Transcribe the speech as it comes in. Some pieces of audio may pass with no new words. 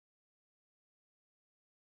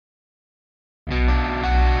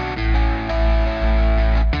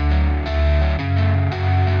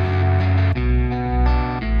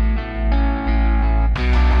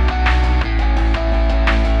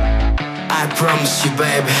promise you,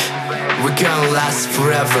 baby, we're gonna last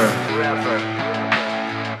forever.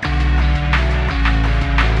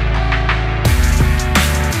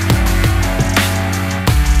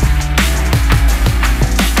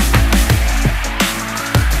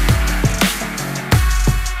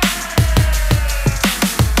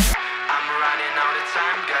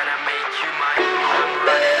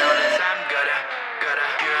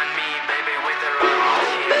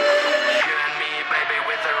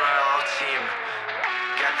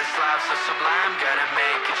 So sublime, gotta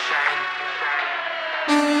make it shine.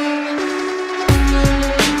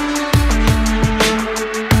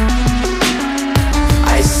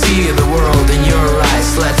 I see the world in your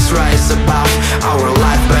eyes. Let's rise above our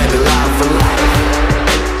life, baby, love and life.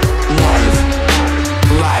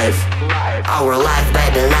 Life, life, our life,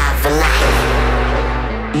 baby, love and life.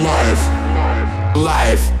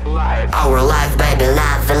 Life, life, our life, baby,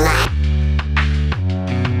 love and life.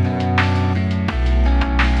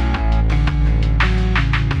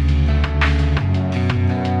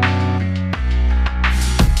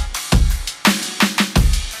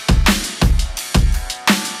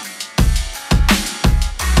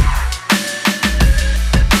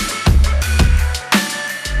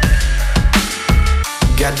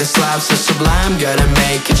 Got this love so sublime, gotta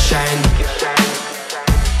make it shine.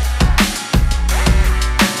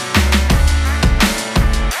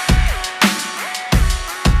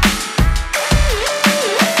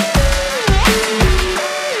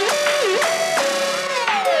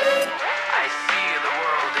 I see the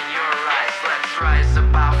world in your eyes. Let's rise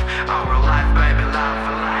above our life, baby, love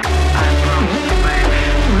and life. I promise you, baby,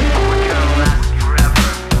 we're gonna last forever.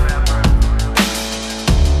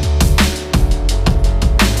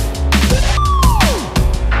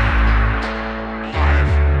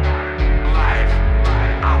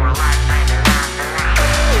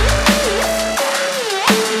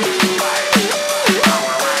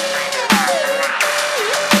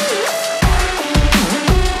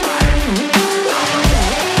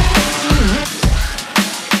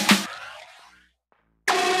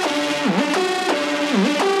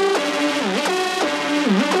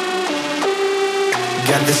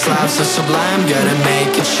 Got this love so sublime, gotta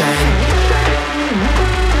make it shine.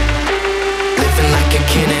 Living like a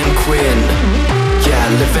king and queen. Yeah,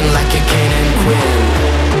 living like a king and queen.